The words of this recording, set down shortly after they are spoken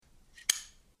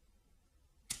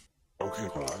Hey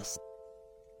guys,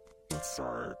 let's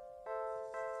start.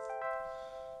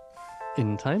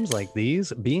 In times like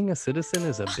these, being a citizen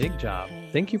is a big job.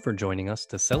 Thank you for joining us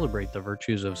to celebrate the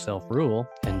virtues of self-rule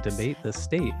and debate the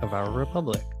state of our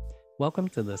republic. Welcome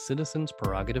to the Citizens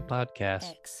Prerogative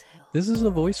Podcast. This is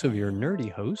the voice of your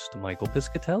nerdy host, Michael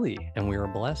Piscatelli, and we are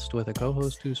blessed with a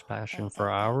co-host whose passion for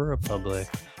our republic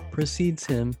precedes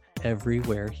him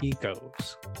everywhere he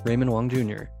goes. Raymond Wong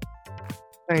Jr.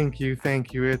 Thank you.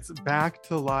 It's back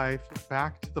to life,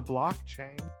 back to the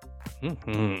blockchain.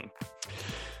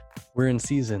 We're in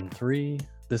season 3.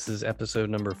 This is episode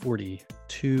number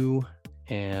 42,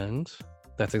 and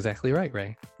that's exactly right,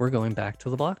 Ray. We're going back to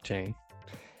the blockchain.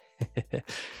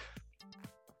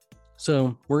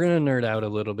 So we're going to nerd out a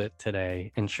little bit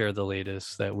today and share the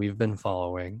latest that we've been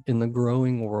following in the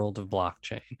growing world of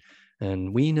blockchain.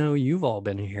 And we know you've all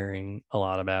been hearing a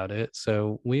lot about it,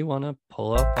 so we want to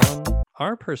pull up on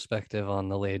our perspective on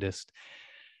the latest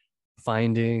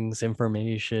findings,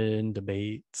 information,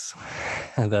 debates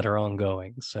that are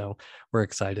ongoing. So we're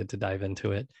excited to dive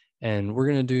into it, and we're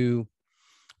gonna do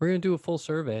a full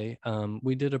survey.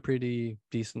 We did a pretty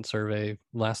decent survey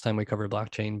last time we covered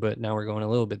blockchain, but now we're going a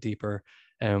little bit deeper,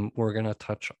 and we're gonna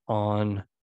touch on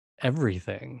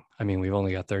everything. I mean, we've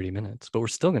only got 30 minutes, but we're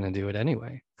still gonna do it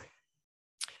anyway.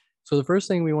 So the first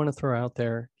thing we want to throw out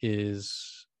there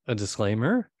is a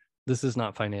disclaimer. This is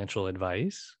not financial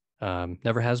advice.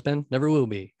 Never has been, never will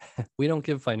be. We don't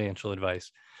give financial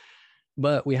advice,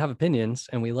 but we have opinions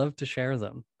and we love to share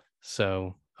them.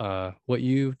 So what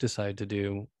you decide to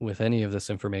do with any of this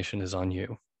information is on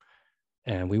you,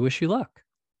 and we wish you luck.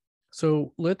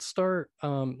 So let's start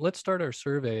our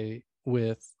survey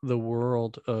with the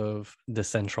world of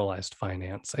decentralized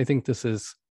finance. I think this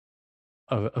is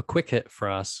a quick hit for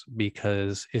us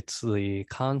because it's the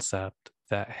concept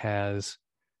that has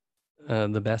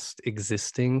the best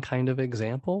existing kind of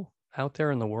example out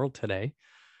there in the world today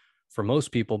for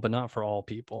most people, but not for all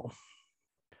people.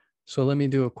 So let me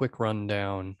do a quick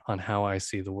rundown on how I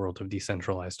see the world of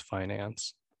decentralized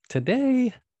finance.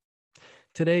 Today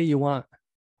you want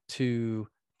to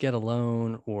get a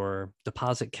loan or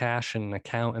deposit cash in an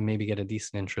account and maybe get a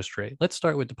decent interest rate. Let's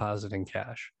start with depositing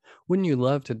cash. Wouldn't you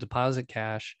love to deposit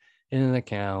cash in an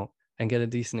account and get a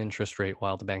decent interest rate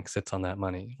while the bank sits on that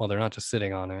money? Well, they're not just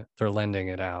sitting on it, they're lending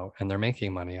it out and they're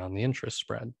making money on the interest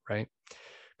spread, right?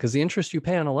 Because the interest you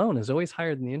pay on a loan is always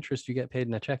higher than the interest you get paid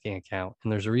in a checking account.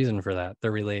 And there's a reason for that.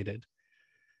 They're related.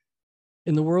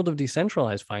 In the world of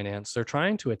decentralized finance, they're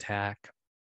trying to attack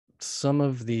some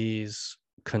of these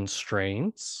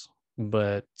constraints,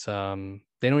 but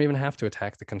they don't even have to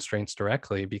attack the constraints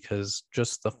directly because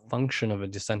just the function of a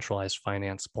decentralized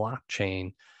finance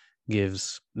blockchain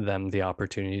gives them the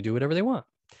opportunity to do whatever they want.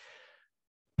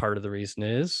 Part of the reason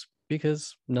is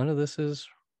because none of this is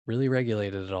really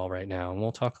regulated at all right now, and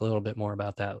we'll talk a little bit more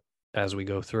about that as we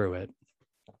go through it.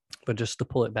 But just to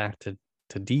pull it back to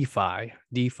DeFi,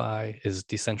 DeFi is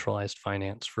decentralized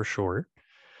finance for short.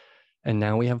 And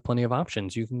now we have plenty of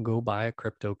options. You can go buy a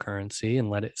cryptocurrency and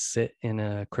let it sit in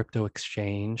a crypto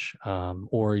exchange,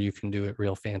 or you can do it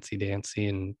real fancy dancy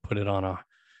and put it on a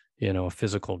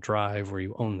physical drive where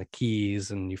you own the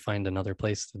keys and you find another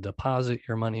place to deposit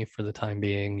your money for the time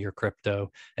being, your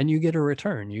crypto, and you get a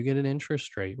return. You get an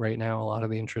interest rate. Right now, a lot of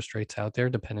the interest rates out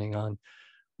there, depending on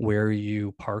where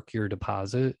you park your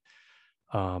deposit,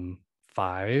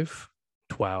 5,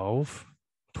 12,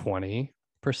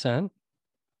 20%.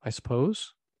 I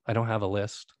suppose. I don't have a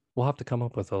list. We'll have to come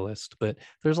up with a list, but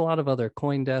there's a lot of other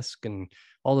CoinDesk and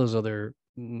all those other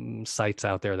sites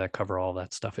out there that cover all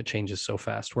that stuff. It changes so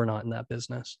fast. We're not in that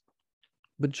business.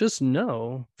 But just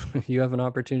know you have an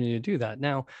opportunity to do that.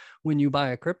 Now, when you buy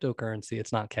a cryptocurrency,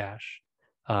 it's not cash,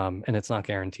 and it's not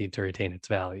guaranteed to retain its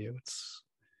value.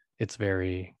 It's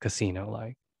very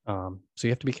casino-like. So you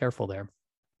have to be careful there.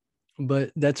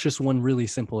 But that's just one really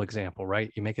simple example,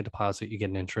 right? You make a deposit, you get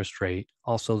an interest rate.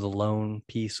 Also, the loan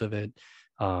piece of it.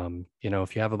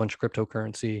 If you have a bunch of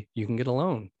cryptocurrency, you can get a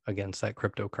loan against that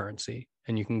cryptocurrency,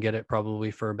 and you can get it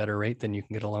probably for a better rate than you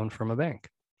can get a loan from a bank.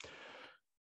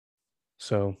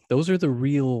 So those are the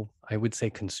real, I would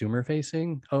say, consumer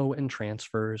facing. Oh, and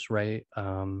transfers, right?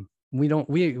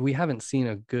 We haven't seen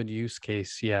a good use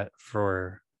case yet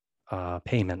for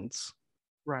payments.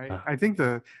 Right. I think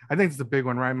it's the big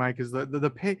one, right, Mike, is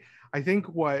the pay. I think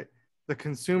what the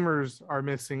consumers are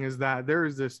missing is that there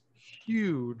is this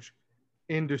huge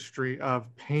industry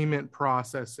of payment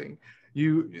processing.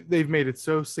 They've made it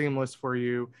so seamless for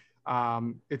you.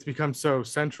 It's become so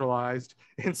centralized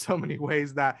in so many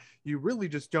ways that you really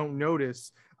just don't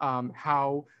notice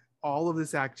how all of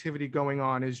this activity going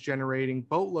on is generating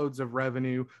boatloads of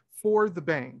revenue for the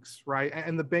banks, right?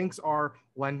 And the banks are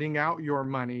lending out your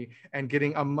money and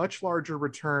getting a much larger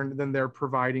return than they're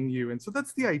providing you. And so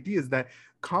that's the idea, is that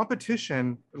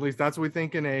competition, at least that's what we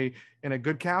think in a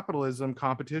good capitalism,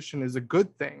 competition is a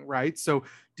good thing, right? So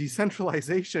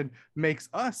decentralization makes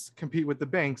us compete with the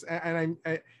banks.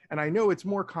 And I know it's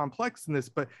more complex than this,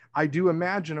 but I do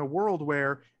imagine a world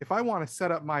where if I want to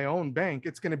set up my own bank,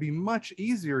 it's going to be much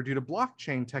easier due to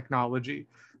blockchain technology,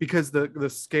 because the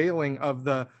scaling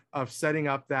of setting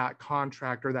up that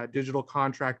contract or that digital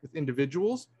contract with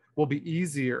individuals will be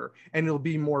easier, and it'll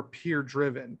be more peer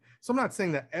driven. So I'm not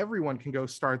saying that everyone can go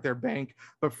start their bank,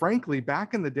 but frankly,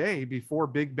 back in the day before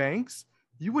big banks,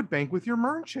 you would bank with your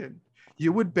merchant,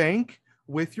 you would bank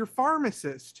with your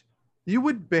pharmacist, you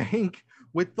would bank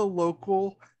with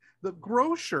the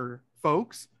grocer,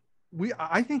 folks.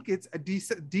 I think it's a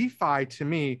DeFi to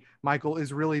me, Michael,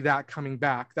 is really that coming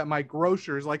back, that my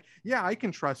grocer is like, yeah, I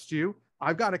can trust you.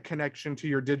 I've got a connection to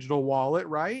your digital wallet,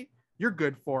 right? You're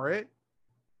good for it.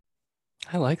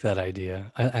 I like that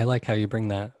idea. I like how you bring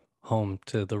that home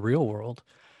to the real world.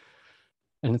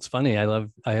 And it's funny,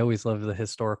 I always love the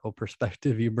historical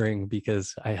perspective you bring,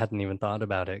 because I hadn't even thought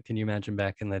about it. Can you imagine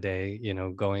back in the day,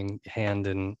 going hand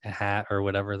in hat or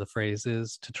whatever the phrase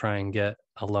is to try and get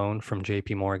a loan from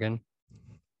JP Morgan,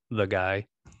 the guy,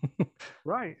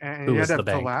 right? And who you had was to the have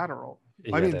bank. collateral.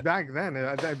 You I had mean, to-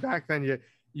 back then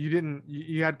you didn't,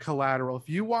 you had collateral. If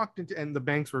you walked into, and the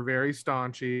banks were very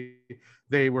staunchy,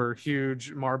 they were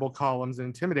huge marble columns and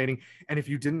intimidating. And if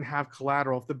you didn't have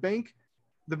collateral, if the bank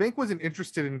wasn't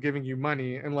interested in giving you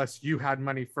money unless you had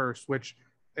money first, which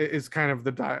is kind of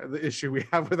the issue we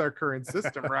have with our current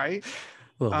system, right?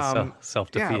 a little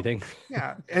self-defeating.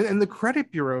 Yeah. And the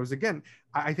credit bureaus, again,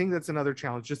 I think that's another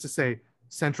challenge. Just to say,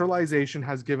 centralization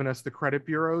has given us the credit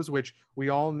bureaus, which we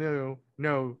all know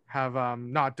have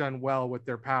not done well with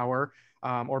their power,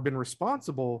 or been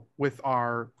responsible with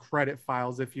our credit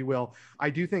files, if you will. I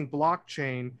do think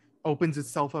blockchain opens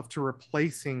itself up to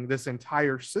replacing this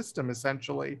entire system,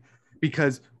 essentially,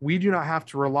 because we do not have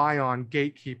to rely on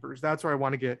gatekeepers. That's where I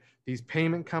want to get these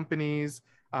payment companies,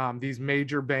 these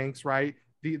major banks, right?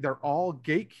 They're all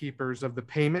gatekeepers of the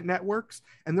payment networks,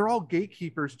 and they're all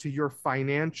gatekeepers to your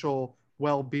financial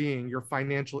well-being, your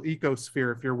financial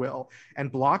ecosphere, if you will.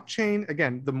 And blockchain,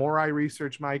 again, the more I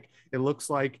research, Mike, it looks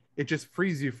like it just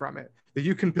frees you from it, that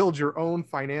you can build your own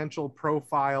financial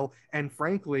profile and,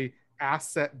 frankly,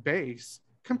 asset base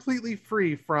completely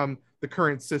free from the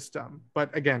current system.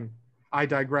 But again, I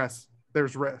digress.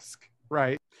 There's risk,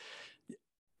 right?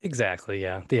 Exactly.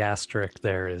 Yeah. The asterisk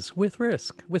there is with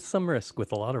risk, with some risk,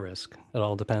 with a lot of risk. It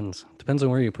all depends. Depends on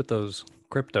where you put those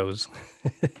cryptos.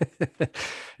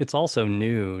 It's also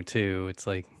new too. It's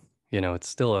like, it's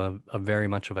still a very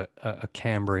much of a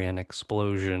Cambrian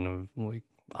explosion of like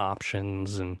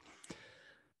options, and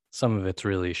some of it's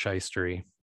really shystery.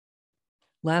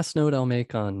 Last note I'll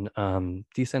make on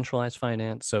decentralized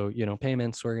finance. So,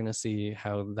 payments, we're going to see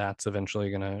how that's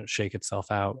eventually going to shake itself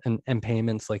out. And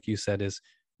payments, like you said, is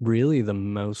really the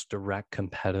most direct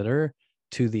competitor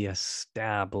to the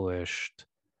established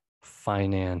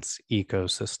finance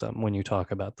ecosystem. When you talk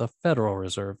about the Federal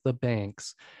Reserve, the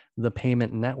banks, the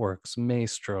payment networks,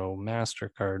 Maestro,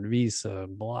 MasterCard, Visa,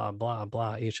 blah, blah,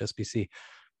 blah, HSBC.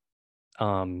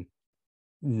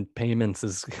 Payments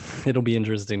is it'll be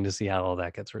interesting to see how all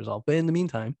that gets resolved. But in the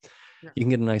meantime, you can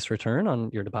get a nice return on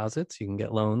your deposits. You can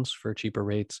get loans for cheaper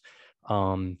rates.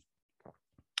 And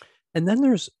then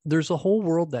there's a whole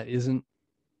world that isn't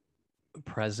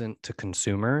present to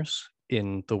consumers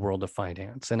in the world of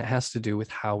finance. And it has to do with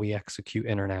how we execute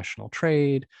international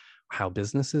trade, how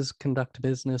businesses conduct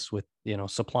business with,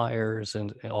 suppliers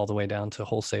and all the way down to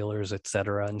wholesalers, et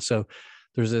cetera. And so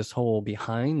there's this whole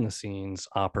behind the scenes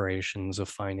operations of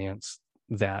finance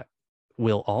that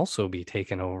will also be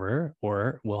taken over,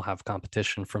 or will have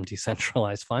competition from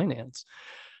decentralized finance.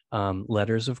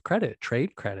 Letters of credit,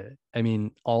 trade credit. I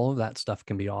mean, all of that stuff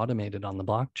can be automated on the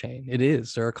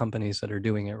blockchain. There are companies that are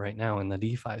doing it right now in the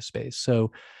DeFi space.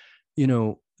 So,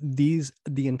 the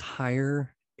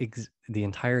entire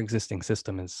existing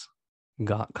system has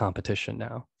got competition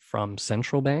now, from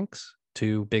central banks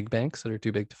to big banks that are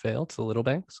too big to fail, to the little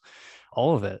banks.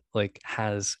 All of it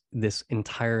has this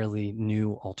entirely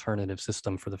new alternative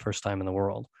system for the first time in the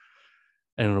world.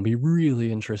 And it'll be really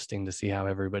interesting to see how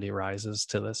everybody rises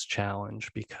to this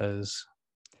challenge, because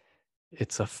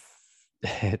it's a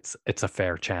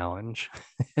fair challenge.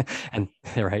 And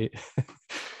right.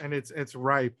 And it's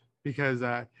ripe, because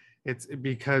the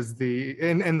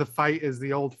fight is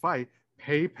the old fight.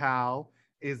 PayPal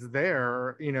is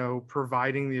there,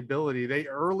 providing the ability. They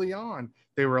early on,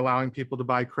 they were allowing people to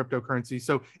buy cryptocurrency.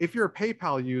 So if you're a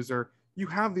PayPal user, you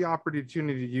have the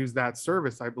opportunity to use that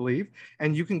service, I believe,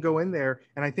 and you can go in there,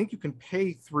 and I think you can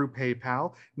pay through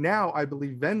PayPal. Now, I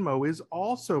believe Venmo is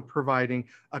also providing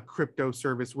a crypto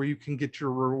service where you can get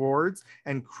your rewards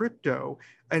and crypto.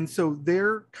 And so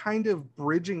they're kind of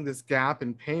bridging this gap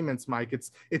in payments, Mike.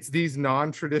 It's these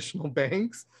non-traditional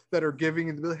banks that are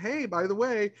giving, hey, by the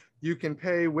way, you can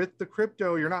pay with the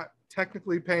crypto. You're not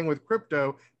technically paying with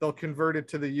crypto. They'll convert it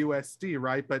to the USD,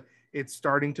 right? But it's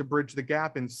starting to bridge the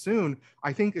gap. And soon,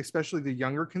 I think especially the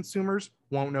younger consumers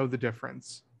won't know the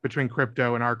difference between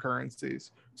crypto and our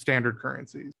currencies, standard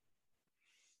currencies.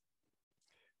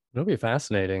 It'll be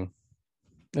fascinating,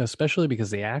 especially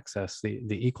because the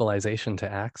equalization to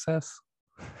access,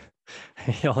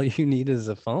 all you need is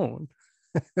a phone,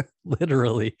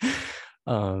 literally.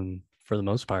 For the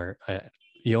most part,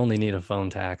 you only need a phone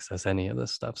to access any of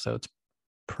this stuff. So it's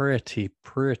pretty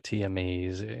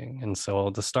amazing. And so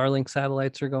the Starlink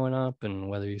satellites are going up, and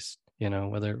whether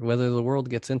whether the world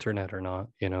gets internet or not,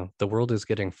 the world is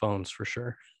getting phones for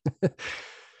sure.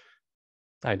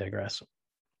 I digress.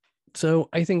 So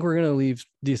I think we're going to leave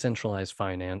decentralized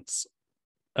finance.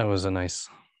 That was a nice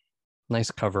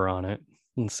cover on it.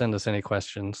 And send us any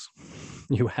questions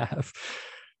you have.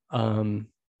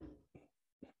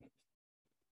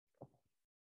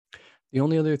 The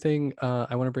only other thing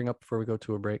I want to bring up before we go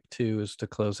to a break too is to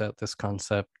close out this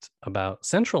concept about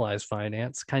centralized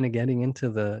finance, kind of getting into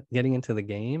the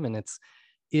game. And it's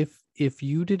if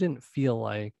you didn't feel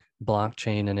like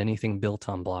blockchain and anything built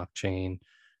on blockchain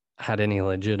had any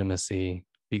legitimacy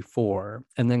before,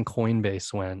 and then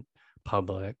Coinbase went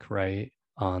public, right,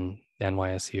 on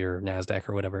NYSE or NASDAQ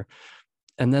or whatever,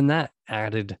 and then that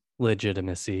added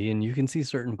legitimacy, and you can see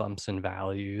certain bumps in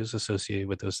values associated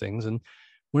with those things. And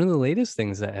one of the latest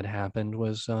things that had happened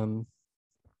was, I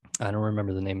don't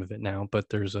remember the name of it now, but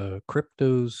there's a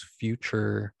crypto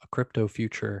future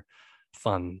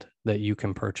fund that you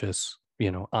can purchase,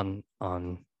 on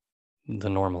the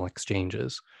normal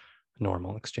exchanges.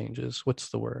 What's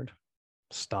the word?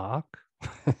 Stock?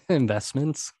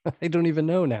 Investments? I don't even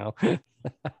know now.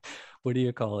 What do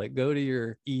you call it? Go to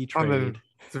your E-Trade.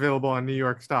 It's available on New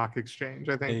York Stock Exchange,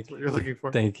 I think that's what you're looking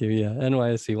for. Thank you. Yeah,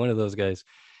 NYSE, one of those guys.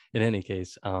 In any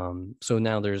case, so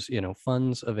now there's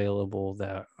funds available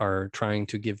that are trying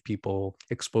to give people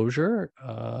exposure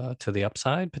to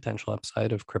the potential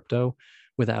upside of crypto,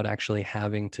 without actually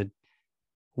having to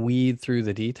weed through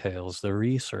the details, the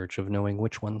research of knowing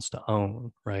which ones to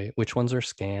own, right? Which ones are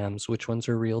scams, which ones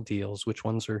are real deals, which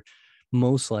ones are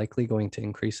most likely going to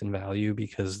increase in value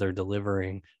because they're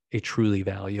delivering a truly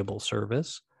valuable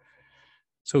service.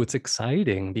 So it's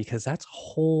exciting because that's a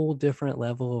whole different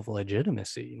level of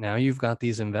legitimacy. Now you've got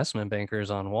these investment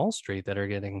bankers on Wall Street that are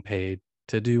getting paid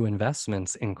to do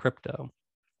investments in crypto,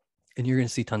 and you're going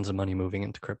to see tons of money moving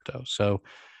into crypto. So,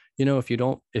 if you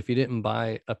didn't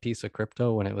buy a piece of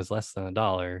crypto when it was less than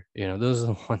 $1, those are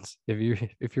the ones.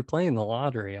 If you're playing the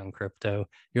lottery on crypto,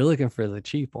 you're looking for the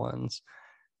cheap ones,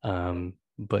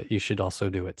 but you should also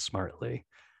do it smartly.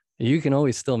 You can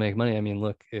always still make money. I mean,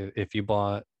 look, if you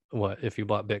bought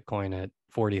Bitcoin at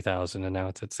 40,000 and now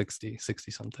it's at 60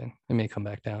 something, it may come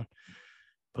back down,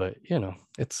 but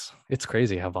it's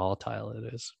crazy how volatile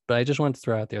it is. But I just wanted to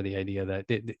throw out there the idea that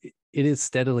it is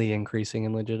steadily increasing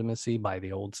in legitimacy by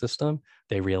the old system.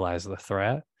 They realize the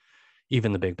threat.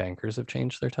 Even the big bankers have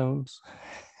changed their tones.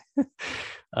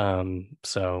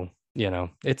 So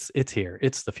it's here.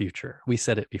 It's the future. We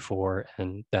said it before,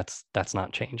 and that's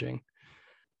not changing.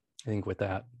 I think with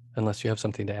that, unless you have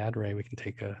something to add, Ray, we can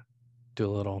do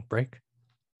a little break.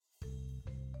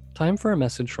 Time for a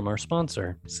message from our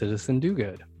sponsor, Citizen Do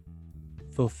Good.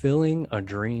 Fulfilling a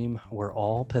dream where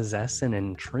all possess an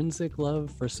intrinsic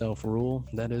love for self-rule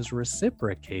that is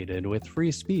reciprocated with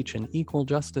free speech and equal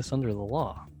justice under the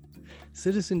law.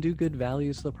 Citizen Do Good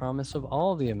values the promise of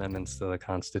all the amendments to the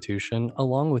Constitution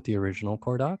along with the original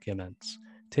core documents.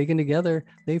 Taken together,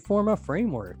 they form a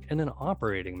framework and an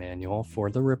operating manual for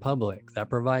the Republic that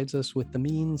provides us with the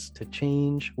means to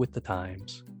change with the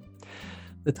times.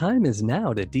 The time is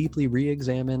now to deeply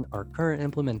re-examine our current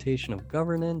implementation of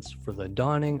governance for the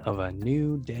dawning of a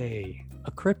new day,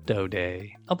 a crypto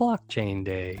day, a blockchain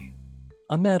day,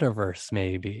 a metaverse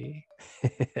maybe.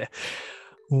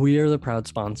 We are the proud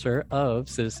sponsor of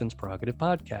Citizens Prerogative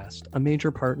Podcast, a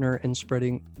major partner in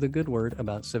spreading the good word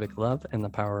about civic love and the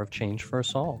power of change for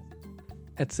us all.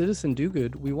 At Citizen Do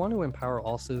Good, we want to empower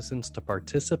all citizens to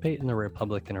participate in the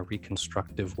Republic in a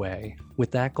reconstructive way.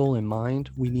 With that goal in mind,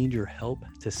 we need your help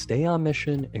to stay on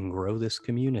mission and grow this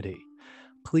community.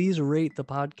 Please rate the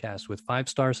podcast with 5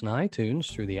 stars in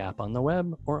iTunes through the app on the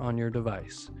web or on your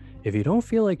device. If you don't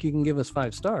feel like you can give us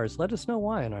 5 stars, let us know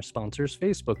why on our sponsor's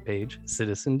Facebook page,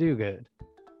 Citizen Do Good.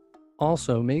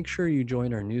 Also, make sure you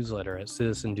join our newsletter at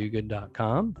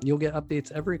citizendogood.com. You'll get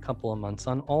updates every couple of months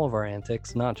on all of our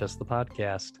antics, not just the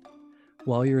podcast.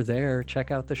 While you're there,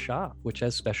 check out the shop, which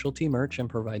has specialty merch and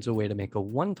provides a way to make a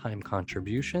one-time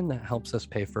contribution that helps us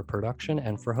pay for production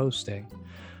and for hosting.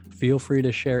 Feel free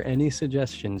to share any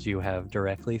suggestions you have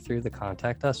directly through the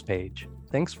Contact Us page.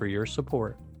 Thanks for your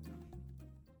support.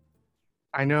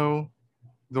 I know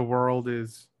the world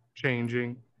is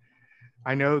changing.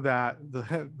 I know that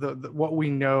the what we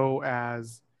know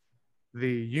as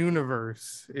the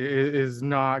universe is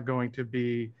not going to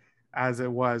be as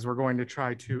it was. We're going to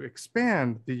try to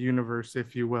expand the universe,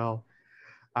 if you will.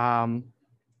 I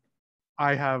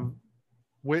have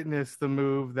witnessed the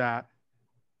move that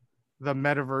the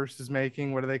metaverse is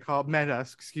making. What do they call it? Meta,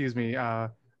 excuse me.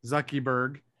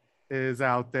 Zuckerberg is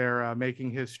out there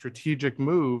making his strategic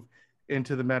move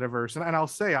into the metaverse. And I'll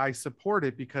say I support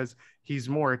it because he's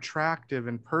more attractive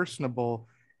and personable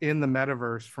in the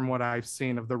metaverse from what I've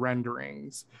seen of the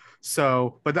renderings.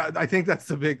 So, but I think that's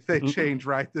the big thing change,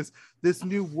 right? This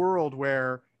new world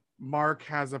where Mark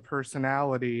has a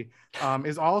personality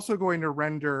is also going to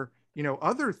render,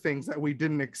 other things that we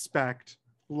didn't expect,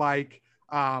 like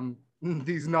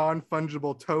these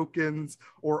non-fungible tokens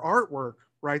or artwork,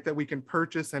 right? That we can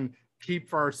purchase and keep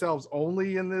for ourselves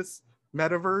only in this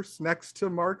metaverse next to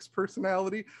Mark's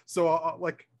personality. So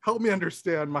help me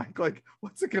understand, Mike,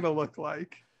 what's it going to look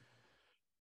like?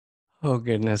 Oh,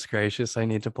 goodness gracious. I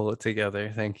need to pull it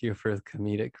together. Thank you for the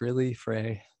comedic relief,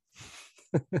 Ray.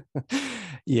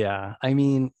 Yeah, I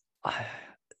mean,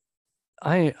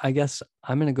 I guess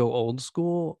I'm going to go old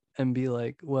school and be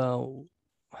like, well,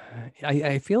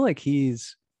 I feel like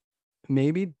he's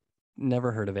maybe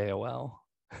never heard of AOL.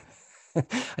 I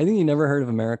think he never heard of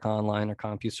America Online or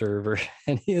CompuServe or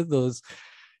any of those,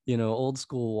 old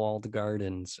school walled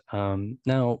gardens.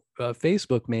 Now,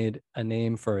 Facebook made a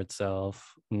name for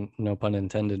itself, no pun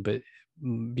intended, but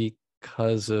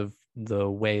because of the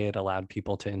way it allowed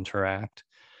people to interact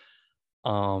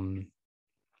and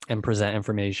present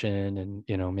information,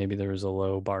 and maybe there was a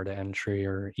low bar to entry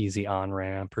or easy on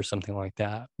ramp or something like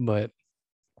that. But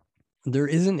there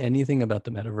isn't anything about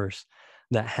the metaverse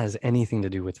that has anything to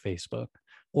do with Facebook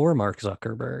or Mark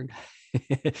Zuckerberg.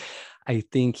 I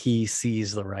think he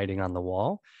sees the writing on the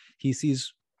wall. He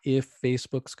sees if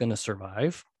Facebook's going to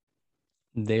survive.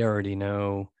 They already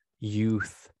know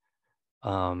youth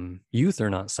are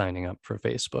not signing up for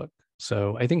Facebook.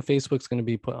 So I think Facebook's going to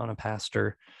be put on a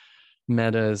pasture.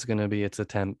 Meta is going to be its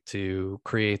attempt to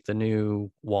create the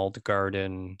new walled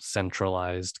garden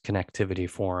centralized connectivity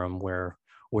forum where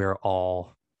we're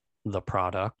all the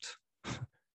product,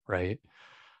 right?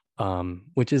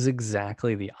 Which is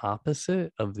exactly the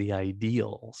opposite of the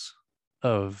ideals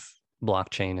of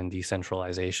blockchain and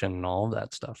decentralization and all of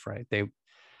that stuff, right?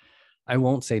 I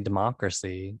won't say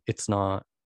democracy. It's not.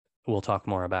 We'll talk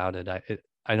more about it.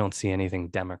 I don't see anything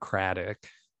democratic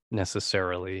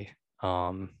necessarily.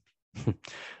 I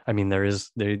mean,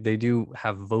 they do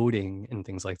have voting and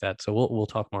things like that. So we'll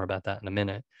talk more about that in a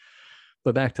minute.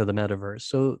 But back to the metaverse.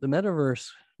 So the metaverse,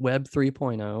 Web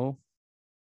 3.0,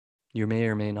 you may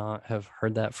or may not have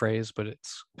heard that phrase, but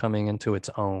it's coming into its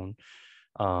own.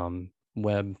 Web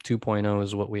 2.0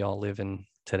 is what we all live in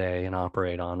today and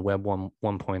operate on. Web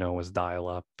 1.0 was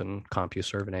dial-up and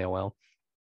CompuServe and AOL.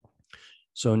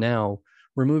 So now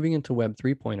we're moving into Web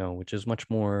 3.0, which is much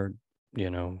more,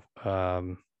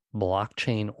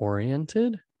 blockchain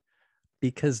oriented,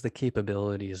 because the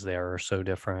capabilities there are so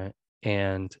different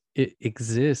and it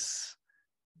exists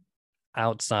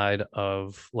outside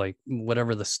of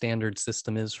whatever the standard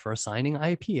system is for assigning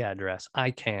IP address,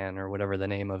 ICANN, or whatever the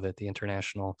name of it, the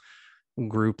international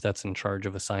group that's in charge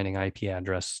of assigning IP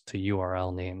address to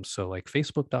URL names. So like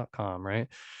facebook.com, right?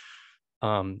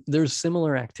 There's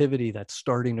similar activity that's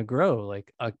starting to grow.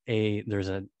 Like there's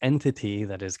an entity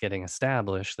that is getting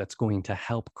established that's going to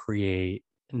help create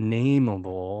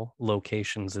nameable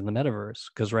locations in the metaverse.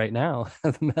 Because right now,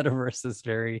 the metaverse is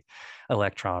very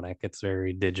electronic. It's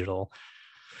very digital,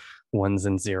 ones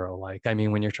and zero.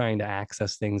 When you're trying to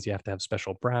access things, you have to have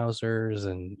special browsers,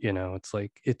 and it's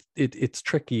like it's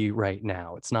tricky right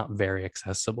now. It's not very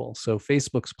accessible. So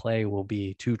Facebook's play will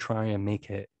be to try and make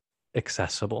it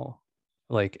accessible.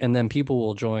 And then people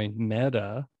will join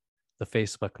Meta, the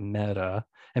Facebook Meta,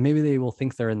 and maybe they will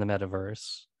think they're in the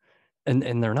metaverse,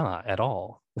 and they're not at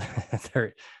all.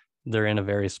 they're in a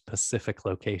very specific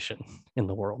location in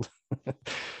the world.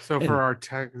 So for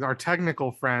our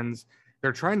technical friends,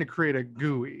 they're trying to create a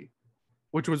GUI,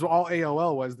 which was all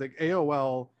AOL was. The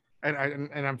AOL, and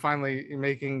I'm finally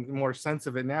making more sense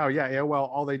of it now. Yeah, AOL,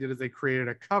 all they did is they created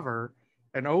a cover,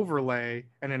 an overlay,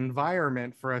 an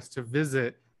environment for us to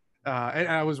visit. And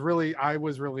I was really, I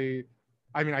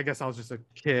mean, I guess I was just a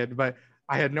kid, but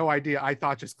I had no idea. I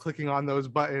thought just clicking on those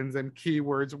buttons and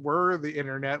keywords were the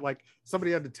internet. Like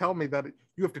somebody had to tell me that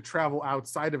you have to travel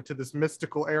outside of to this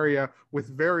mystical area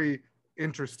with very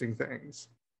interesting things.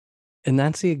 And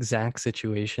that's the exact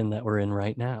situation that we're in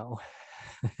right now.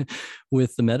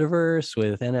 With the metaverse,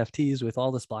 with NFTs, with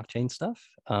all this blockchain stuff.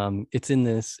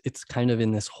 It's kind of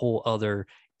in this whole other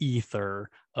ether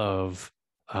of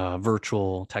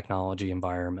virtual technology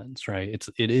environments, right?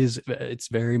 It's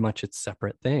very much its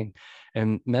separate thing.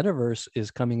 And metaverse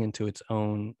is coming into its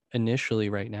own initially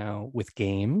right now with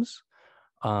games.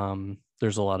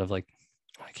 There's a lot of like,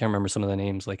 I can't remember some of the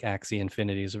names, like Axie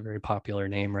Infinity is a very popular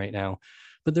name right now.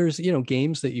 But there's,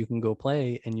 games that you can go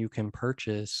play and you can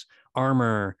purchase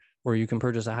armor, or you can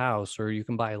purchase a house, or you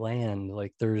can buy land.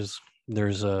 Like there's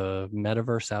a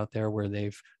metaverse out there where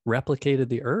they've replicated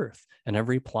the earth, and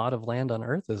every plot of land on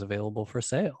earth is available for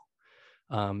sale.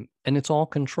 And it's all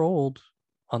controlled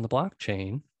on the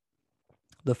blockchain.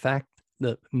 The fact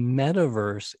that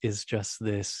metaverse is just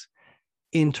this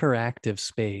interactive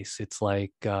space. It's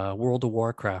like World of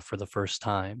Warcraft for the first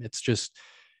time. It's just,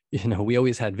 we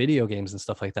always had video games and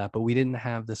stuff like that, but we didn't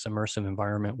have this immersive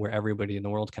environment where everybody in the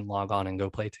world can log on and go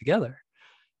play together.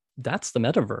 That's the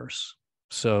metaverse.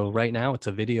 So right now it's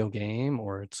a video game,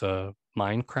 or it's a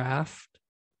Minecraft,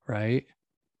 right?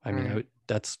 I mean,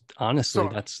 that's honestly,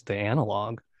 that's the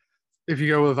analog. If you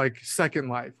go with like Second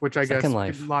Life, which I guess Second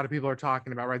Life, a lot of people are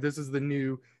talking about, right? This is the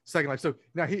new Second Life. So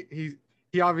now he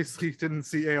obviously didn't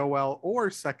see AOL or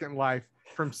Second Life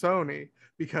from Sony,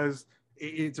 because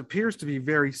it appears to be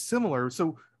very similar.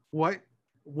 So what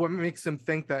makes them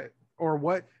think that, or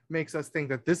what makes us think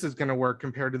that this is going to work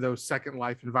compared to those Second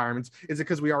Life environments? Is it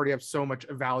because we already have so much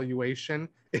evaluation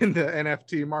in the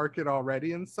NFT market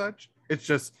already and such?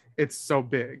 It's so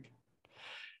big.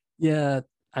 Yeah.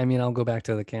 I mean, I'll go back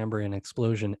to the Cambrian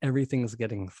explosion. Everything's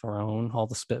getting thrown. All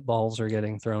the spitballs are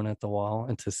getting thrown at the wall,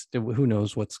 and who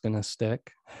knows what's going to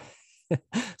stick.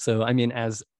 So, I mean,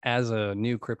 as a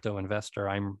new crypto investor,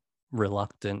 I'm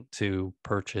reluctant to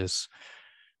purchase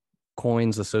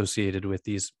coins associated with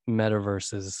these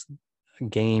metaverses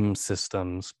game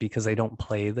systems, because I don't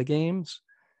play the games.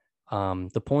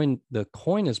 The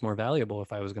coin is more valuable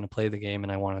if I was going to play the game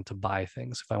and I wanted to buy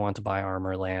things. If I want to buy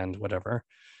armor, land, whatever,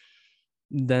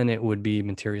 then it would be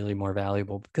materially more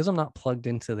valuable. Because I'm not plugged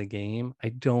into the game, I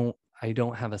don't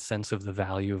have a sense of the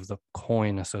value of the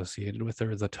coin associated with it,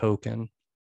 or the token.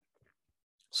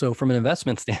 So from an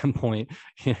investment standpoint,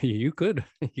 you can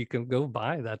go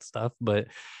buy that stuff, but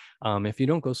if you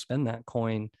don't go spend that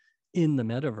coin in the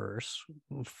metaverse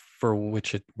for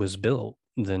which it was built,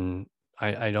 then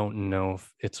I don't know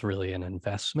if it's really an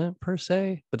investment per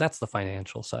se. But that's the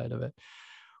financial side of it.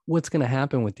 What's going to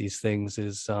happen with these things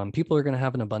is people are going to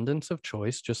have an abundance of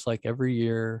choice, just like every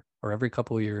year or every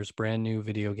couple of years, brand new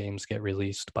video games get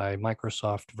released by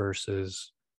Microsoft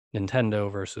versus Nintendo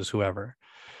versus whoever.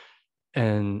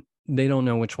 And they don't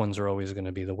know which ones are always going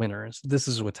to be the winners. This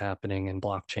is what's happening in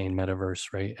blockchain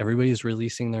metaverse, right? Everybody's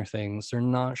releasing their things. They're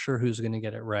not sure who's going to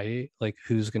get it right, like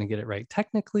who's going to get it right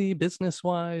technically, business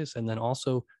wise, and then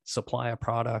also supply a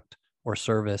product or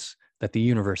service that the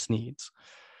universe needs.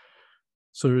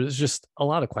 So there's just a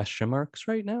lot of question marks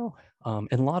right now,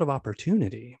 and a lot of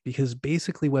opportunity, because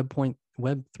basically Web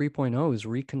 3.0 is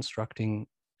reconstructing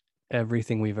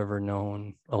everything we've ever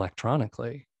known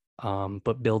electronically,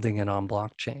 but building it on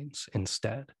blockchains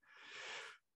instead.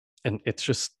 And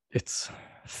it's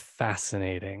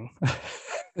fascinating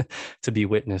to be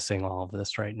witnessing all of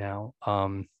this right now.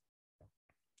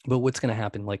 But what's going to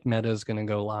happen? Like Meta is going to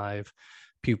go live.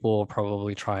 People will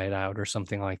probably try it out or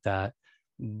something like that.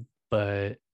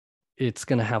 But it's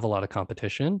going to have a lot of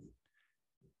competition.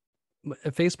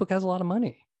 Facebook has a lot of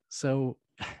money. So,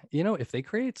 if they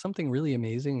create something really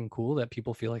amazing and cool that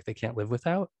people feel like they can't live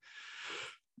without,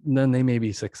 then they may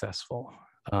be successful.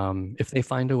 If they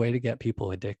find a way to get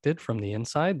people addicted from the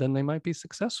inside, then they might be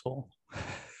successful.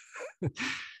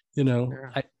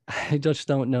 Yeah. I just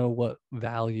don't know what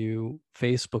value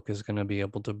Facebook is going to be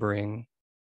able to bring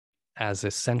as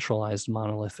a centralized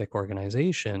monolithic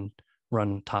organization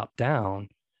run top down,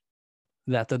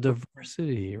 that the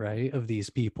diversity, right, of these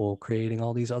people creating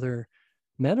all these other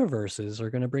metaverses are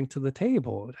going to bring to the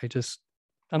table.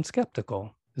 I'm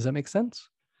skeptical. Does that make sense?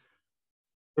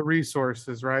 The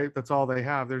resources, right? That's all they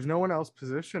have. There's no one else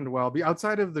positioned well,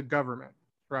 outside of the government,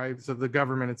 right? So the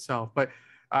government itself. But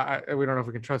we don't know if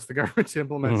we can trust the government to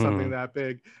implement something that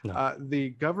big. No.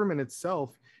 The government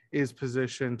itself is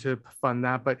positioned to fund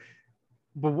that, but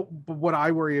what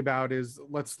I worry about is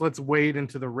let's wade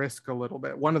into the risk a little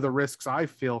bit. One of the risks I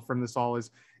feel from this all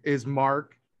is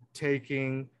Mark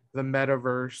taking the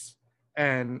metaverse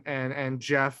and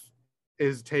Jeff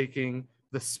is taking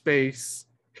the space.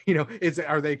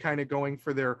 Are they kind of going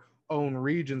for their own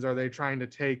regions? Are they trying to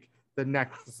take the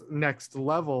next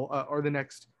level or the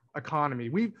next economy?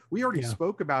 We already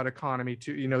spoke about economy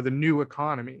to the new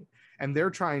economy, and they're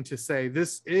trying to say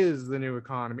this is the new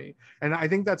economy. And I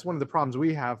think that's one of the problems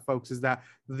we have, folks, is that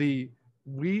these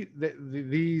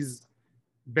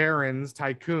barons,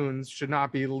 tycoons, should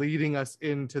not be leading us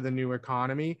into the new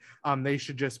economy. They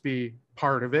should just be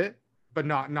part of it, but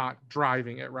not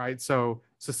driving it, right? So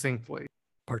succinctly,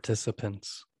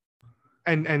 participants.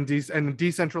 And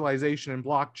decentralization and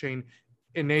blockchain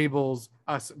enables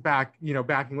us backing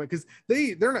away, because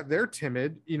they're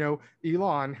timid.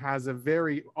 Elon has a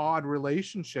very odd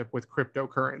relationship with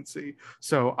cryptocurrency,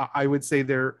 so I would say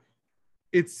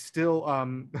it's still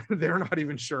they're not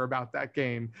even sure about that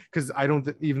game, because I don't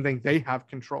even think they have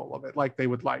control of it like they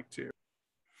would like to.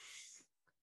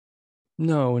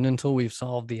 No, and until we've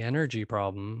solved the energy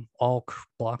problem, all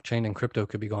blockchain and crypto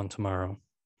could be gone tomorrow.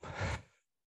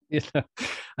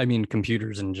 I mean,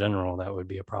 computers in general, that would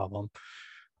be a problem.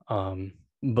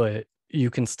 But you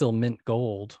can still mint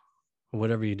gold,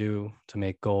 whatever you do to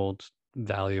make gold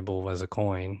valuable as a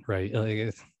coin,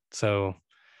 right? So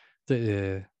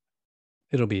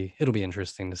it'll be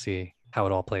interesting to see how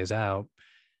it all plays out.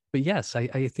 But yes,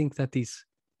 I think that these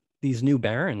new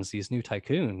barons, these new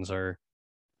tycoons are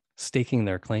staking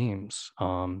their claims,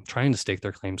 trying to stake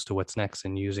their claims to what's next,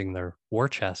 and using their war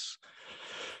chests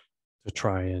to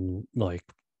try and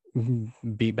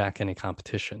beat back any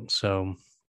competition. So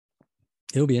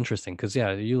it'll be interesting, because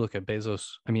you look at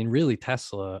Bezos, I mean, really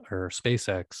Tesla or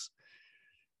SpaceX,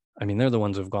 I mean, they're the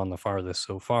ones who've gone the farthest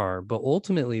so far, but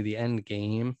ultimately the end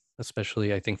game,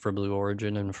 especially I think for Blue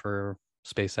Origin and for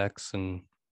SpaceX and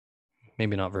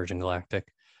maybe not Virgin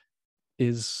Galactic,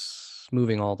 is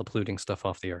moving all the polluting stuff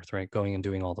off the earth, right? Going and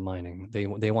doing all the mining. They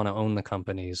want to own the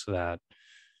companies that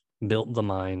built the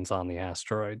mines on the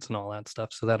asteroids and all that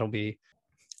stuff. So that'll be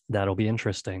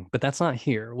interesting. But that's not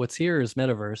here. What's here is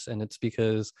metaverse, and it's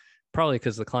probably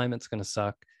because the climate's going to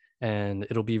suck, and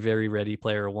it'll be very Ready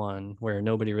Player One, where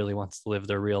nobody really wants to live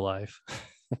their real life.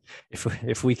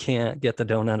 if we can't get the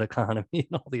donut economy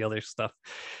and all the other stuff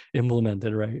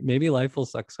implemented, right? Maybe life will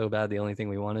suck so bad the only thing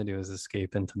we want to do is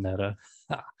escape into meta.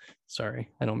 Sorry,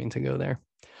 I don't mean to go there.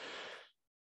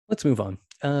 Let's move on.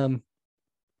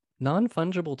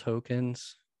 Non-fungible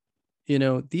tokens,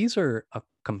 these are a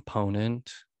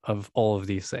component of all of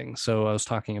these things. So I was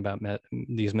talking about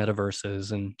these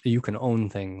metaverses, and you can own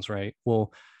things, right?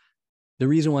 Well, the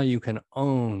reason why you can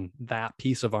own that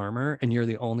piece of armor, and you're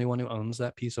the only one who owns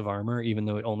that piece of armor, even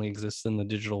though it only exists in the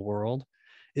digital world,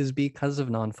 is because of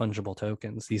non-fungible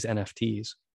tokens, these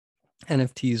NFTs.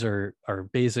 NFTs are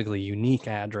basically unique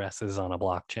addresses on a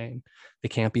blockchain. They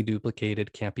can't be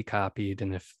duplicated, can't be copied,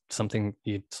 and if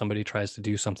somebody tries to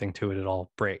do something to it, it all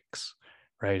breaks,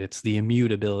 right? It's the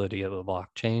immutability of the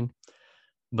blockchain,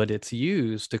 but it's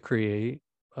used to create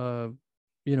a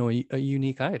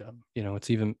unique item. It's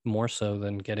even more so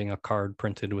than getting a card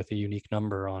printed with a unique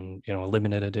number on, a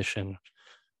limited edition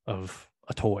of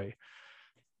a toy.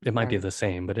 It might be the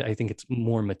same, but I think it's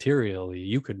more materially.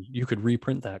 You could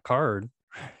reprint that card,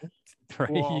 right?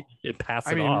 Well, you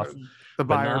pass it off. The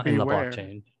buyer not beware. In the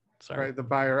blockchain. Sorry. Right,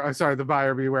 the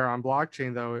buyer beware on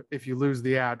blockchain, though. If you lose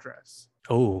the address,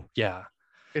 oh yeah,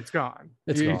 it's gone.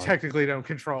 You technically don't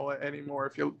control it anymore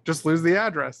if you just lose the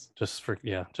address. Just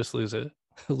lose it.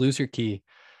 Lose your key.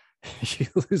 You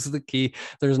lose the key.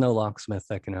 There's no locksmith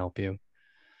that can help you.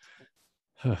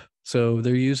 So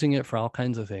they're using it for all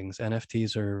kinds of things.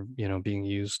 NFTs are, being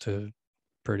used to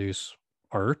produce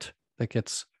art that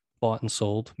gets bought and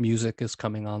sold. Music is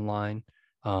coming online.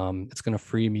 It's going to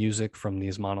free music from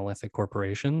these monolithic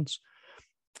corporations.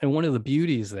 And one of the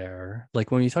beauties there,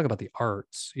 like when you talk about the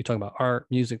arts, you talk about art,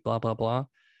 music, blah, blah, blah.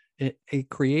 A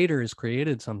creator has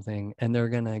created something, and they're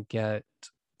going to get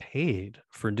paid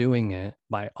for doing it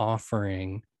by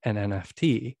offering an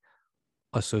NFT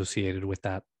associated with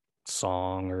that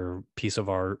song or piece of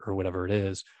art or whatever it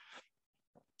is.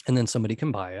 And then somebody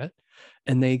can buy it,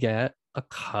 and they get a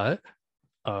cut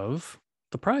of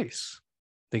the price.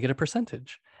 They get a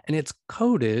percentage, and it's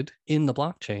coded in the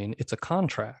blockchain. It's a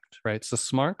contract, right? It's a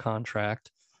smart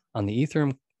contract on the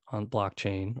Ethereum on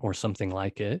blockchain or something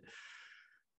like it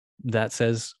that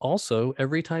says also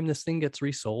every time this thing gets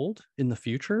resold in the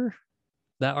future,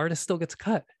 that artist still gets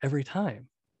cut every time.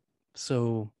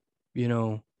 So, you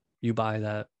know, you buy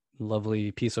that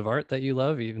lovely piece of art that you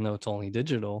love, even though it's only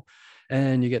digital,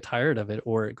 and you get tired of it,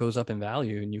 or it goes up in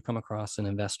value, and you come across an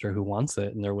investor who wants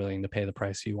it and they're willing to pay the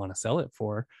price you want to sell it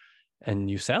for, and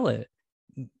you sell it,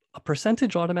 a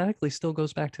percentage automatically still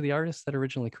goes back to the artist that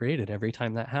originally created every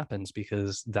time that happens,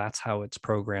 because that's how it's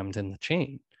programmed in the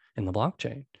chain, in the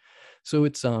blockchain. So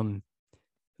it's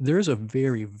there's a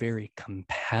very, very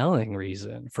compelling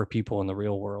reason for people in the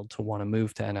real world to want to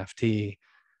move to NFT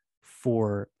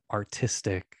for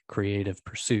artistic, creative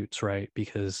pursuits, right?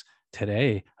 Because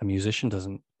today, a musician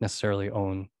doesn't necessarily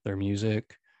own their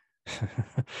music,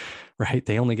 right?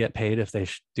 They only get paid if they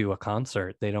do a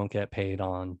concert. They don't get paid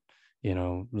on, you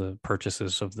know, the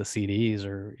purchases of the CDs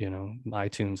or, you know,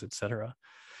 iTunes, etc.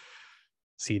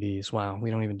 CDs. Wow, we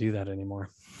don't even do that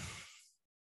anymore.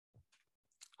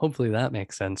 Hopefully that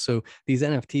makes sense. So these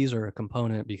NFTs are a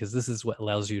component because this is what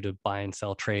allows you to buy and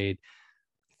sell, trade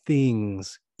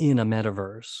things in a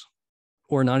metaverse,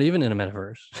 or not even in a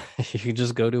metaverse. You can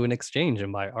just go to an exchange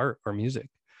and buy art or music.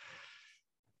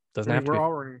 Doesn't have to we're be.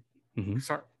 already Mhm.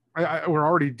 sorry. We're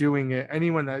already doing it.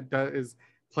 Anyone that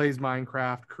plays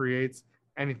Minecraft creates,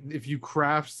 and if you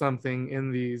craft something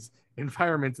in these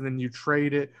environments and then you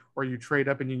trade it or you trade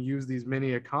up and you use these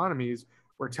mini economies,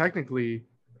 we're technically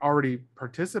already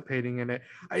participating in it.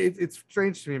 It's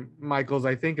strange to me, Michaels.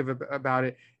 I think about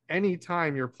it.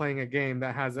 Anytime you're playing a game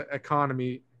that has an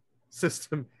economic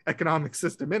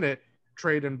system in it,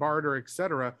 trade and barter,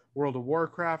 etc. World of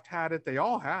Warcraft had it. They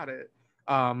all had it.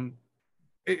 Um,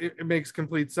 it makes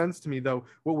complete sense to me, though.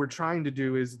 What we're trying to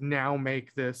do is now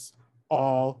make this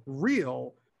all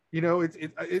real. You know,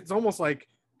 it's almost like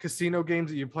casino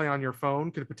games that you play on your phone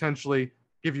could potentially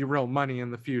give you real money in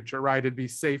the future, right? It'd be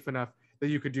safe enough that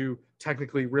you could do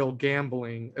technically real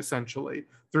gambling essentially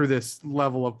through this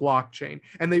level of blockchain,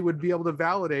 and they would be able to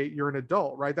validate you're an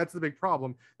adult, right? That's the big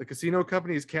problem. The casino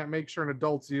companies can't make sure an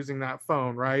adult's using that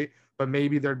phone, right? But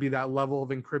maybe there'd be that level of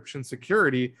encryption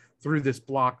security through this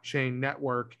blockchain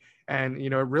network. And,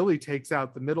 you know, it really takes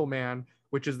out the middleman,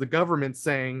 which is the government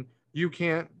saying you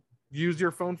can't use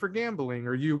your phone for gambling,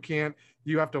 or you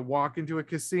have to walk into a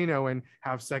casino and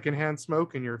have secondhand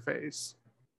smoke in your face.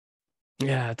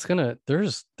 Yeah,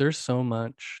 there's so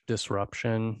much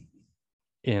disruption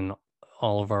in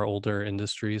all of our older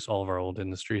industries, all of our old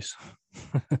industries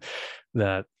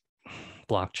that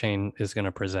blockchain is going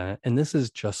to present. And this is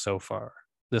just so far.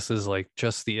 This is like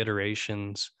just the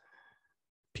iterations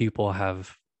people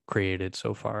have created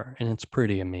so far, and it's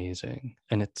pretty amazing,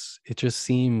 and it just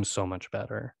seems so much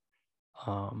better,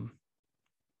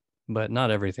 but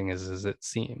not everything is as it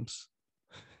seems.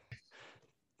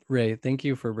 Ray, thank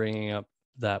you for bringing up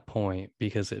that point,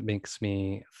 because it makes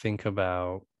me think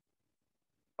about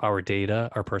our data,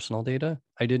 our personal data.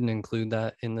 I didn't include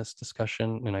that in this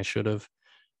discussion, and I should have,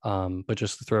 but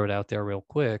just to throw it out there real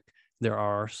quick, there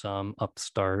are some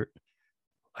upstart,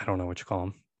 I don't know what you call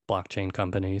them, blockchain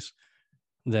companies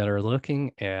that are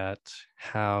looking at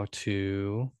how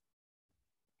to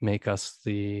make us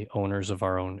the owners of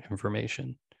our own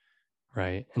information,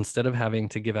 right? Instead of having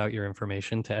to give out your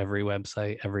information to every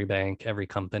website, every bank, every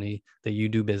company that you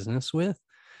do business with,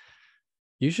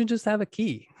 you should just have a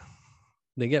key.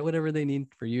 They get whatever they need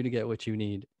for you to get what you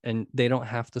need, and they don't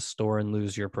have to store and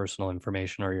lose your personal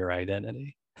information or your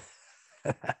identity.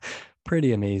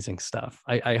 Pretty amazing stuff.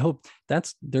 I hope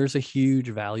there's a huge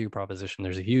value proposition.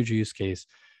 There's a huge use case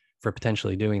for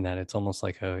potentially doing that. It's almost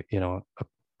like a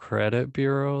credit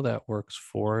bureau that works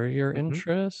for your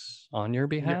interests on your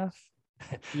behalf.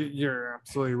 You're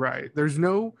absolutely right. There's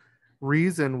no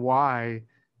reason why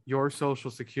your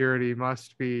social security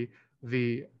must be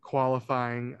the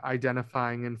qualifying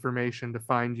identifying information to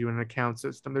find you in an account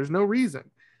system. There's no reason.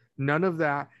 None of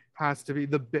that has to be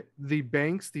the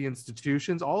banks, the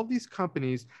institutions, all of these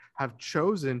companies have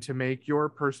chosen to make your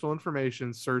personal information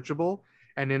searchable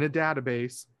and in a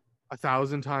database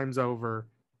 1,000 times over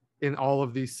in all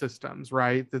of these systems,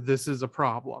 right? That this is a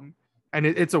problem, and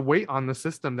it's a weight on the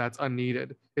system that's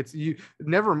unneeded. It's you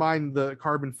never mind the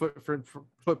carbon footprint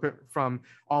from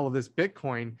all of this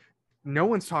Bitcoin. No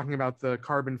one's talking about the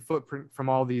carbon footprint from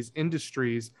all these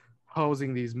industries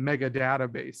housing these mega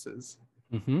databases.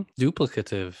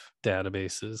 Duplicative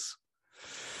databases.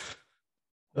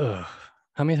 Ugh.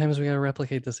 How many times we got to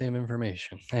replicate the same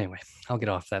information? Anyway, I'll get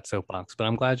off that soapbox, but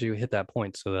I'm glad you hit that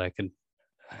point so that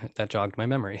that jogged my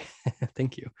memory.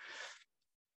 Thank you.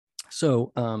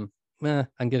 So, I'm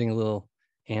getting a little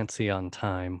antsy on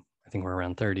time. I think we're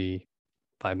around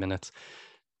 35 minutes.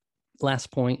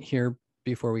 Last point here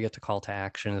before we get to call to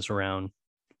action is around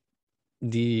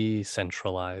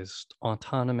decentralized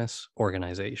autonomous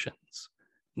organizations.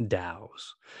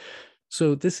 DAOs.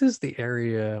 So this is the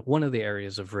area, one of the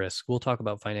areas of risk. We'll talk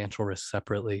about financial risk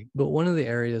separately, but one of the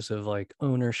areas of like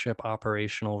ownership,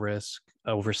 operational risk,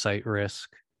 oversight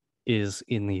risk is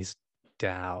in these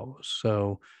DAOs.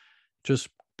 So just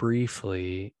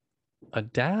briefly, a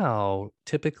DAO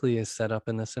typically is set up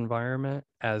in this environment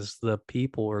as the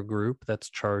people or group that's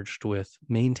charged with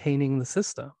maintaining the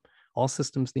system. All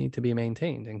systems need to be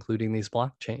maintained, including these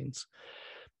blockchains.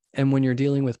 And when you're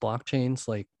dealing with blockchains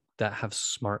like that have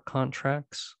smart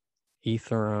contracts,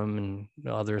 Ethereum and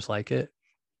others like it,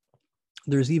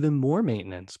 there's even more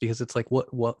maintenance because it's like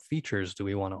what features do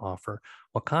we want to offer?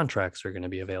 What contracts are going to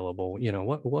be available? You know,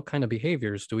 what kind of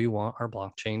behaviors do we want our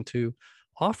blockchain to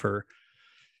offer?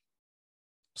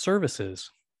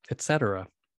 Services, etc.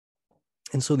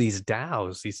 And so these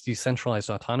DAOs, these decentralized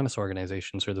autonomous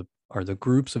organizations, are the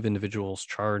groups of individuals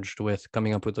charged with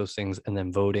coming up with those things and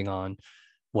then voting on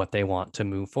what they want to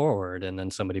move forward. And then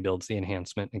somebody builds the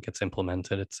enhancement and gets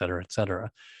implemented, et cetera, et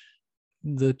cetera.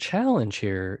 The challenge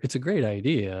here, it's a great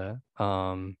idea,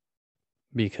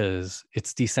 because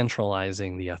it's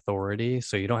decentralizing the authority.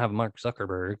 So you don't have Mark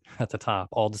Zuckerberg at the top.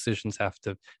 All decisions have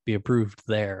to be approved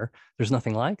there. There's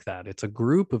nothing like that. It's a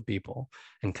group of people,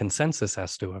 and consensus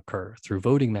has to occur through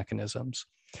voting mechanisms.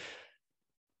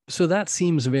 So that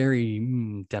seems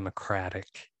very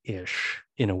democratic-ish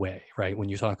in a way, right? When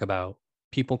you talk about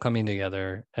people coming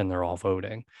together and they're all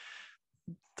voting.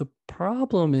 The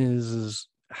problem is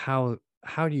how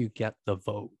do you get the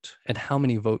vote, and how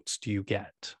many votes do you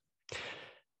get?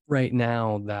 Right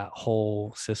now, that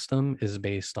whole system is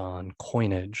based on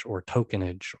coinage or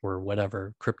tokenage or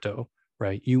whatever crypto,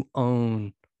 right? You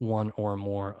own one or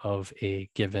more of a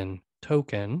given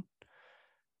token,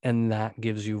 and that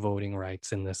gives you voting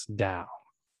rights in this DAO.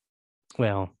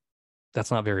 Well,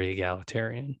 that's not very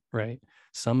egalitarian, right?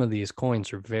 Some of these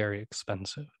coins are very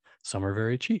expensive, some are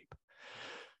very cheap.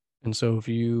 And so if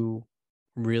you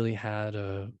really had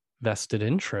a vested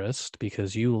interest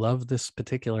because you love this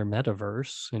particular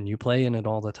metaverse and you play in it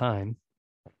all the time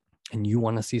and you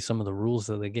want to see some of the rules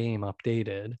of the game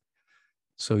updated,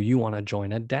 so you want to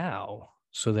join a DAO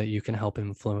so that you can help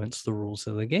influence the rules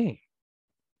of the game.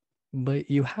 But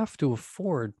you have to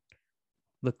afford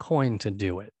the coin to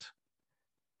do it.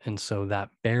 And so that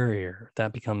barrier,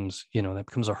 that becomes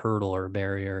a hurdle or a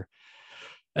barrier.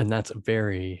 And that's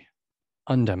very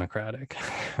undemocratic,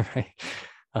 right?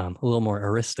 A little more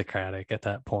aristocratic at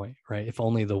that point, right? If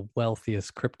only the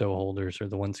wealthiest crypto holders are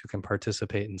the ones who can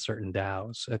participate in certain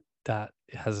DAOs, that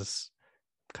has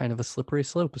kind of a slippery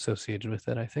slope associated with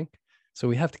it, I think. So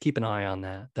we have to keep an eye on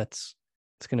that. It's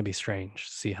going to be strange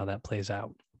to see how that plays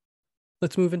out.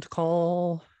 Let's move into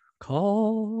call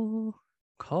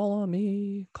on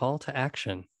me, call to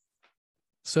action.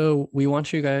 So we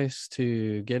want you guys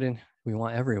to get in. We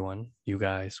want everyone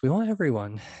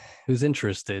who's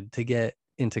interested to get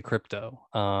into crypto.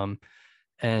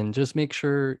 And just make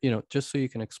sure, just so you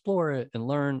can explore it and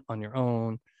learn on your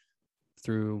own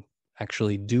through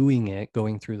actually doing it,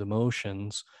 going through the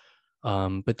motions.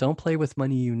 But don't play with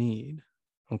money you need.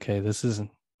 Okay, this is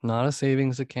not a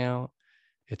savings account.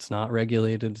 It's not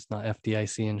regulated. It's not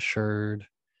FDIC insured.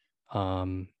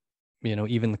 Even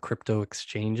the crypto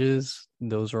exchanges,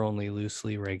 those are only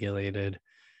loosely regulated.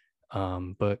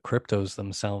 But cryptos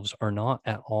themselves are not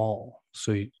at all.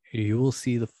 So you will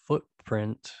see the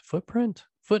footnotes.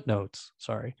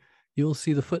 Sorry. You will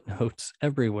see the footnotes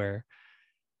everywhere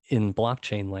in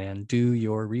blockchain land. Do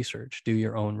your research, do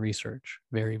your own research.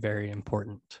 Very, very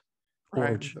important.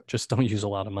 Right. Or just don't use a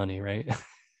lot of money, right?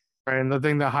 Right. And the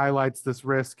thing that highlights this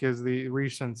risk is the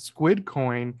recent Squid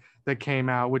coin that came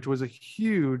out, which was a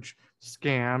huge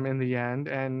scam in the end.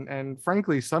 And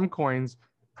frankly, some coins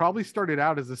probably started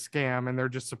out as a scam and they're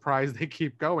just surprised they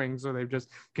keep going. So they've just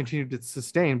continued to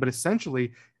sustain. But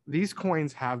essentially, these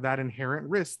coins have that inherent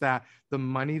risk that the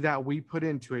money that we put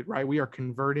into it, right? We are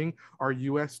converting our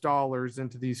US dollars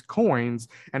into these coins,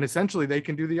 and essentially they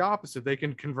can do the opposite. They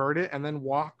can convert it and then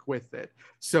walk with it.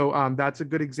 So that's a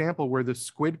good example where the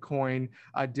Squid coin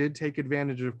did take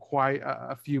advantage of quite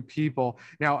a few people.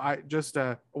 Now,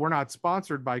 we're not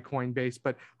sponsored by Coinbase,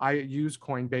 but I use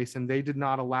Coinbase and they did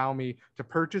not allow me to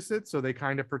purchase it. So they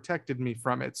kind of protected me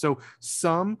from it. So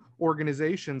some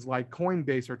organizations like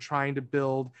Coinbase are trying to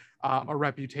build a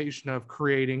reputation of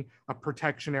creating a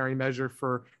protectionary measure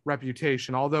for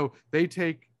reputation, although they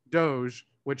take Doge,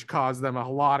 which caused them a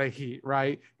lot of heat,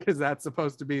 right? Because that's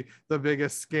supposed to be the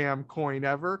biggest scam coin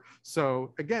ever.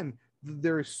 So again,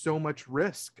 there is so much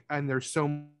risk and there's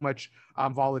so much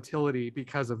volatility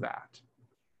because of that.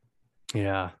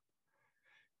 Yeah.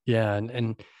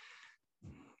 And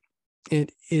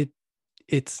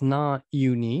it's not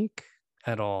unique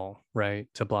at all, right,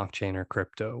 to blockchain or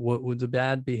crypto. What would the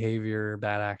bad behavior,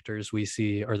 bad actors we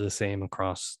see are the same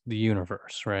across the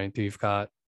universe, right? You've got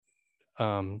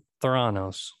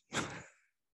Theranos,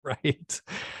 right?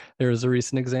 There was a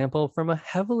recent example from a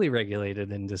heavily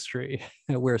regulated industry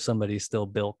where somebody still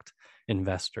bilked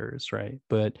investors, right?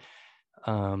 But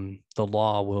the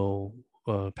law will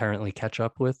apparently catch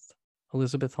up with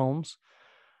Elizabeth Holmes.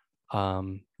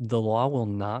 The law will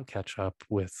not catch up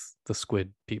with the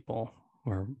squid people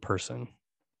or person.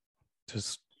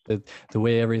 Just the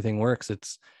way everything works,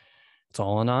 it's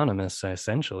all anonymous,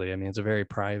 essentially. I mean, it's a very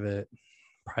private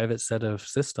set of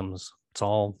systems. It's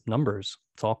all numbers.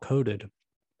 It's all coded.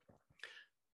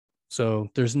 So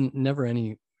there's never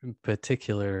any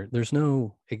particular, there's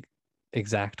no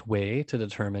exact way to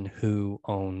determine who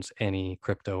owns any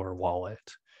crypto or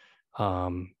wallet.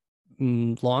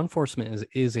 Law enforcement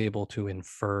is able to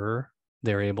infer,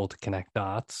 they're able to connect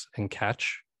dots and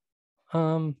catch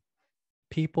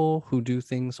people who do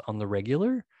things on the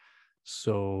regular.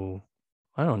 So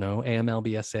I don't know, AML,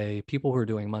 BSA, people who are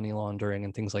doing money laundering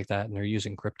and things like that, and they're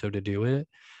using crypto to do it.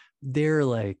 They're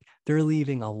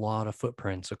leaving a lot of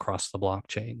footprints across the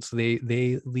blockchain. So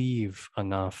they leave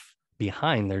enough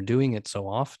behind. They're doing it so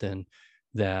often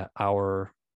that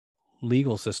our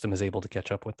legal system is able to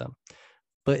catch up with them.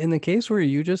 But in the case where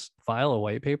you just file a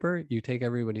white paper, you take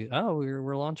everybody, oh,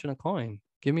 we're launching a coin.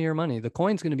 Give me your money. The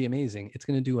coin's going to be amazing. It's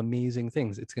going to do amazing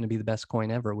things. It's going to be the best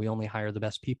coin ever. We only hire the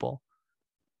best people.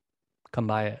 Come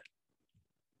buy it.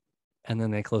 And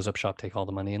then they close up shop, take all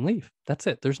the money and leave. That's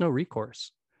it. There's no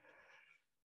recourse.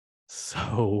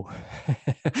 So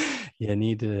you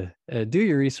need to do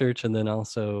your research, and then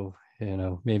also,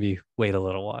 maybe wait a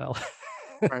little while.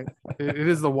 Right. It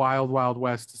is the wild, wild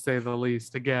west, to say the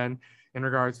least, again, in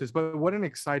regards to this. But what an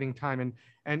exciting time.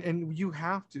 And you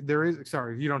have to,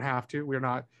 you don't have to, we're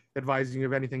not advising you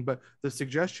of anything, but the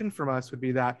suggestion from us would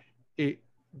be that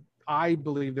I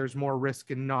believe there's more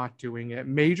risk in not doing it.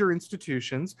 Major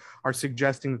institutions are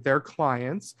suggesting that their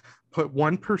clients put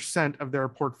 1% of their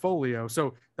portfolio.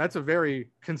 So that's a very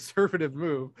conservative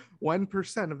move,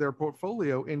 1% of their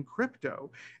portfolio in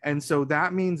crypto. And so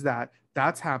that means that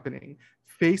that's happening.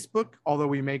 Facebook, although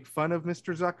we make fun of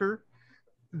Mr. Zucker,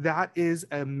 that is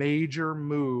a major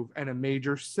move and a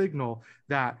major signal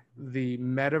that the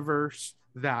metaverse,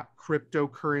 that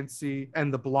cryptocurrency,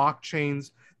 and the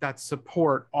blockchains that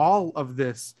support all of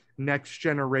this next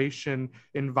generation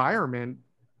environment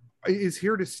is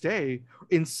here to stay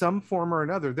in some form or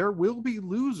another. There will be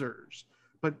losers,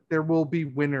 but there will be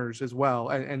winners as well.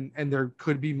 And there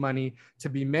could be money to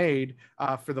be made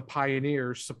for the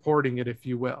pioneers supporting it, if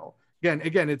you will.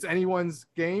 Again, it's anyone's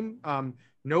game.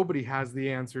 Nobody has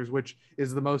the answers, which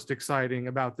is the most exciting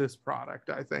about this product,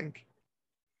 I think.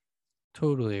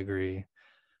 Totally agree.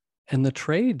 And the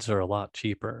trades are a lot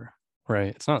cheaper, right?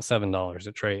 It's not $7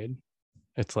 a trade.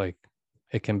 It's like,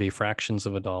 it can be fractions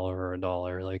of $1 or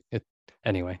 $1.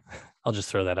 Anyway, I'll just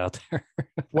throw that out there.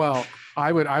 Well,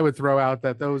 I would throw out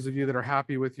that those of you that are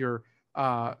happy with your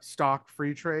stock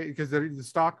free trade, because the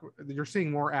stock, you're seeing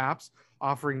more apps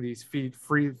offering these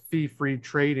fee-free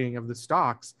trading of the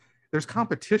stocks. There's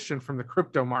competition from the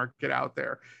crypto market out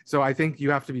there. So I think you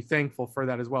have to be thankful for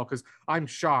that as well, because I'm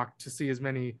shocked to see as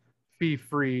many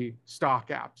fee-free stock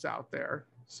apps out there.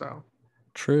 So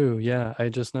true. Yeah, I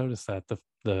just noticed that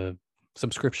the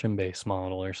subscription-based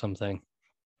model or something.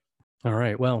 All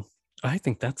right. Well, I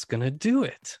think that's going to do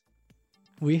it.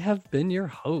 We have been your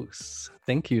hosts.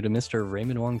 Thank you to Mr.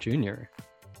 Raymond Wong Jr.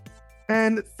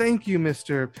 And thank you,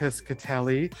 Mr.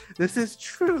 Piscatelli. This has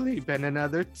truly been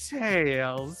another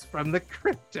Tales from the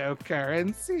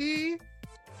Cryptocurrency.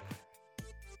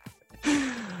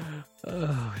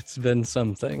 Oh, it's been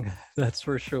something. That's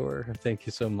for sure. Thank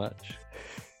you so much.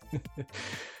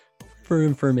 For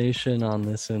information on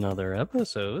this and other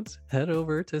episodes, head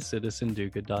over to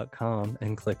citizendogood.com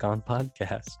and click on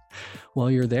podcast. While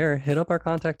you're there, hit up our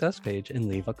contact us page and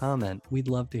leave a comment. We'd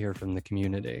love to hear from the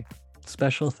community.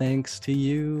 Special thanks to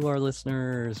you, our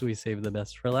listeners. We save the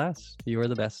best for last. You are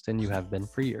the best, and you have been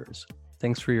for years.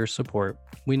 Thanks for your support.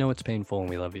 We know it's painful, and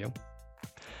we love you.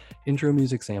 Intro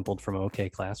music sampled from OK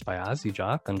Class by Ozzy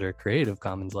Jock under Creative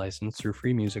Commons license through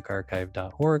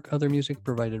freemusicarchive.org. Other music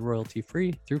provided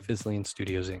royalty-free through Fizzlian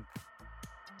Studios Inc.